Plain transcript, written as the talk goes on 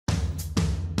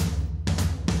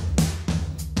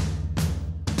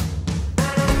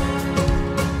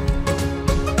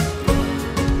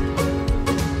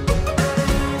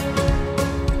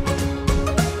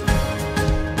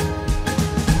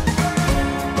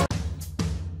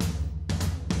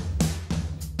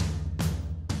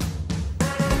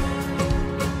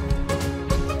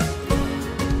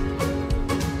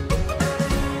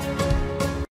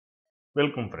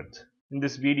Welcome friends. In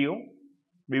this video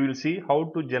we will see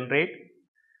how to generate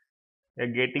a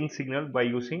gating signal by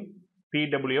using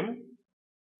PWM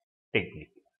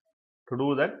technique. To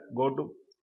do that, go to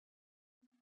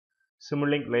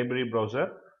SIMULINK library browser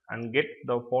and get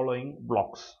the following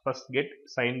blocks. First, get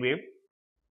sine wave.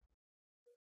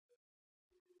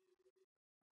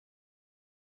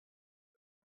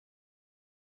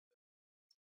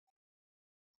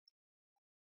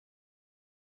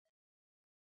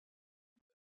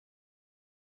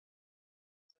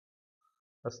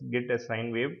 First, get a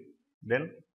sine wave,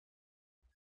 then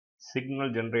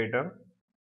signal generator,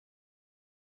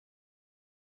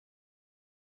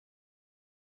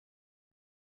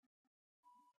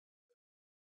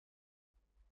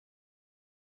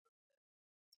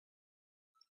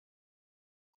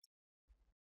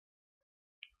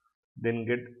 then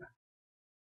get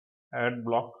add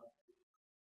block,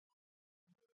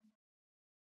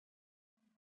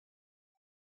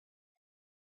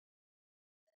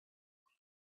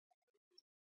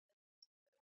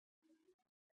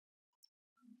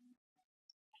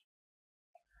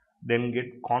 then get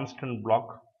constant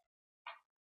block,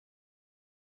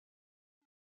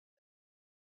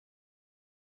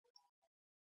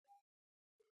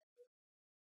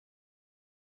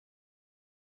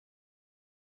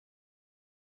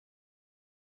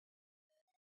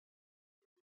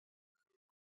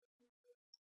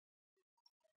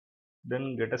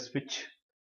 then get a switch,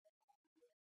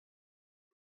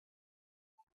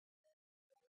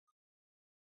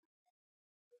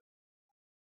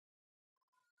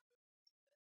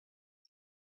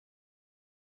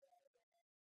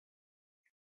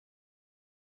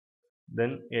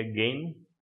 then a gain,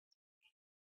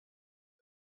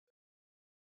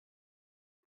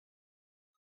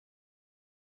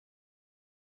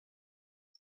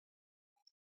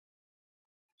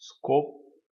 scope,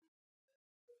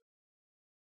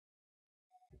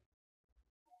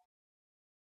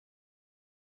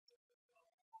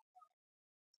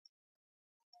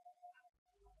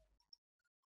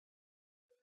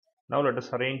 Now let us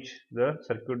arrange the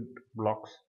circuit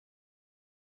blocks.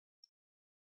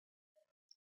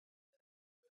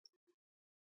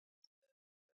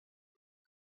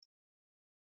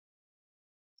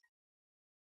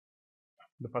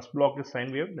 The first block is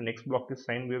sine wave, the next block is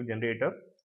sine wave generator.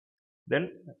 Then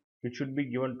it should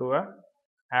be given to a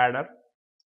adder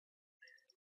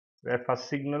where first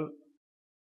signal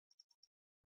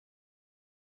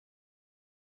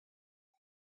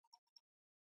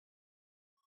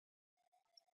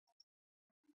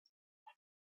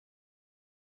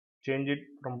change it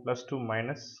from plus to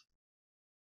minus,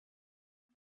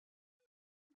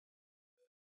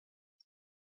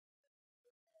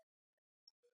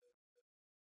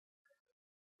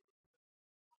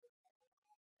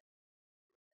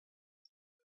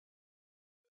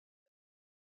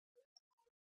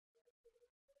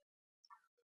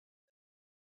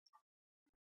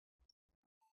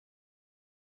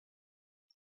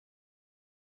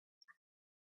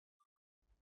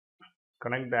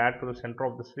 connect the add to the center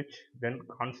of the switch, then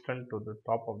constant to the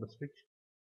top of the switch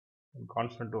and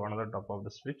constant to another top of the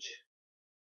switch.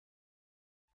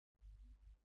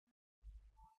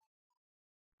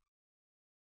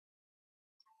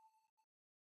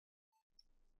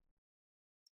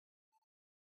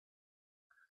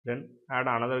 Then add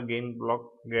another gain block,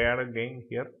 add a gain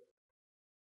here,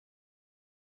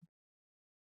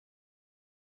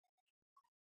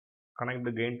 connect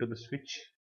the gain to the switch,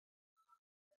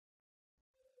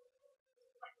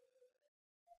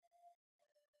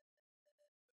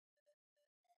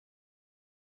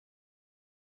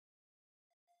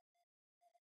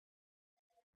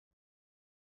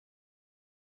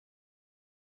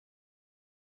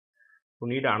 you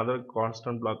need another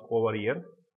constant block over here,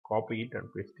 copy it and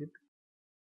paste it,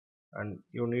 and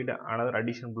you need another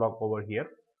addition block over here.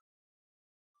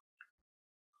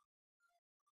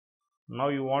 Now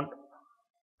you want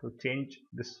to change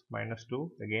this minus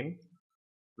to again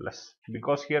plus,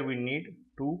 because here we need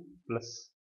 2 plus.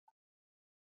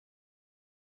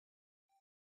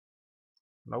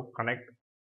 Now connect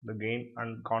the gain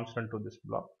and constant to this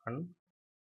block, and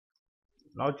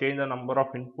now change the number of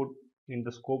input in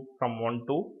the scope from 1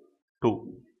 to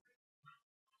 2.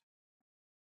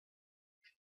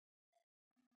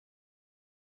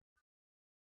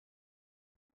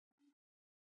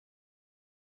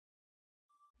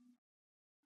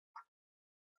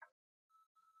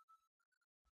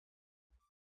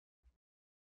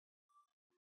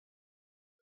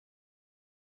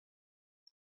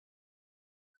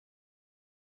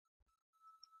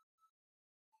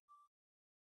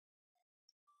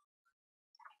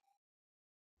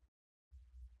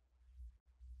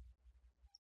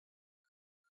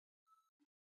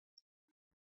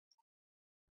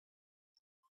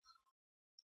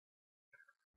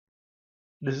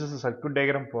 This is the circuit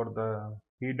diagram for the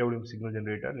PWM signal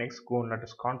generator. Next, go and let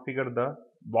us configure the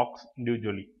box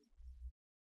individually.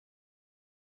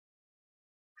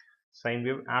 Sine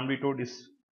wave amplitude is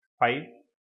 5,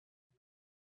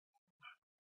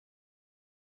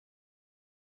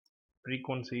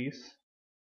 frequency is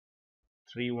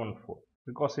 314,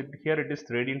 because here it is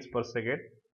radians per second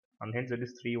and hence it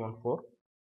is 314.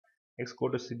 Next, go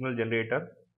to signal generator.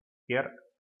 Here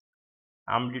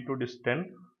amplitude is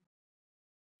 10,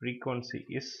 frequency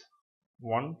is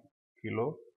 1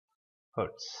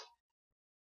 kilohertz.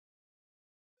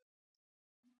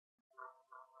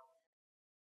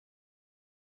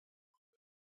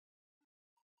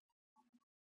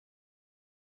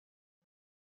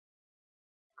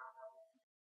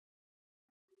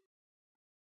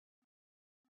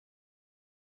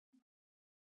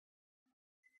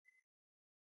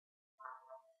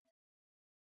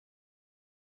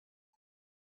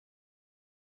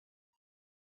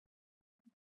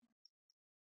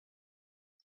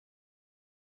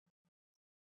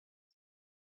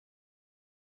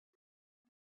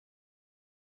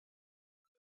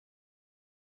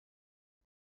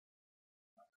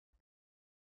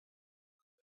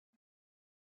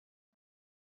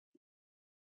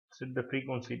 Set the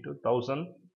frequency to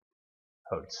 1000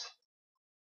 hertz.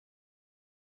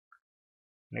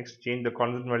 Next, change the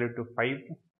constant value to 5.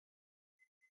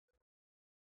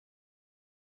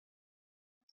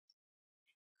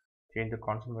 Change the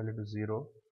constant value to 0.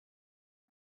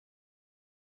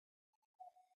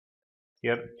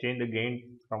 Here, change the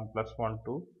gain from +1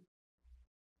 to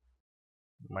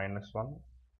 -1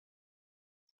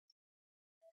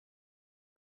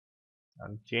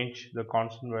 and change the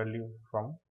constant value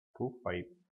from to 5.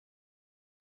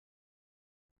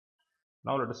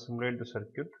 Now let us simulate the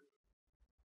circuit.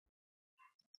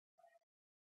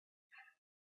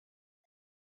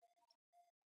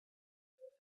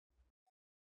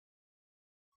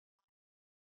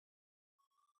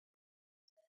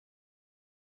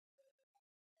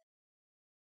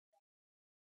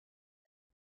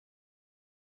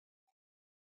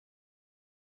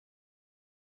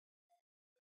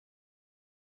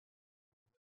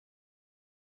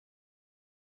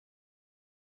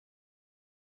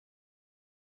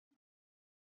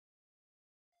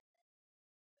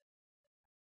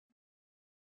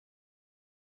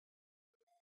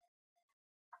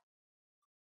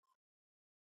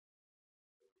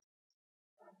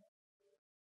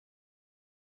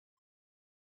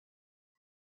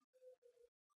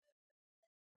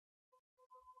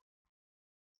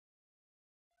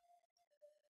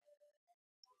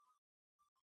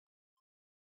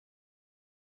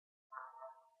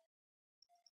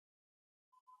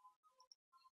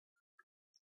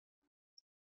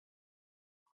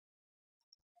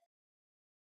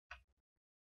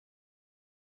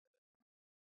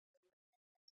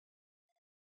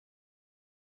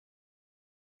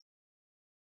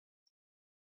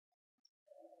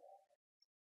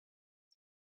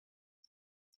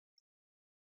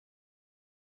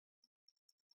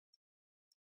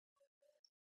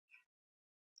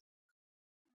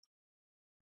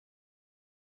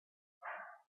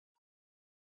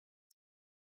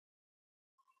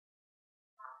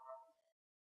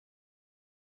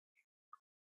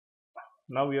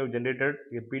 Now we have generated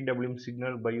a PWM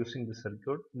signal by using the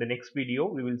circuit. In the next video,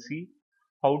 we will see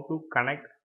how to connect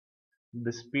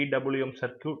this PWM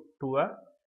circuit to a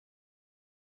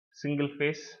single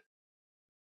phase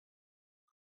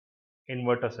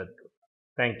inverter circuit.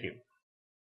 Thank you.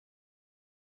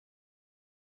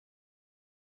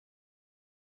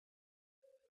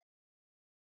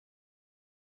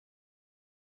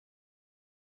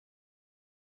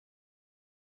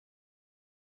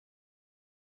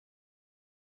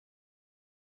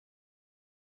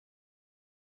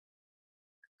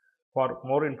 For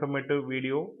more informative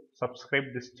video,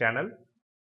 subscribe this channel.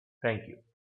 Thank you.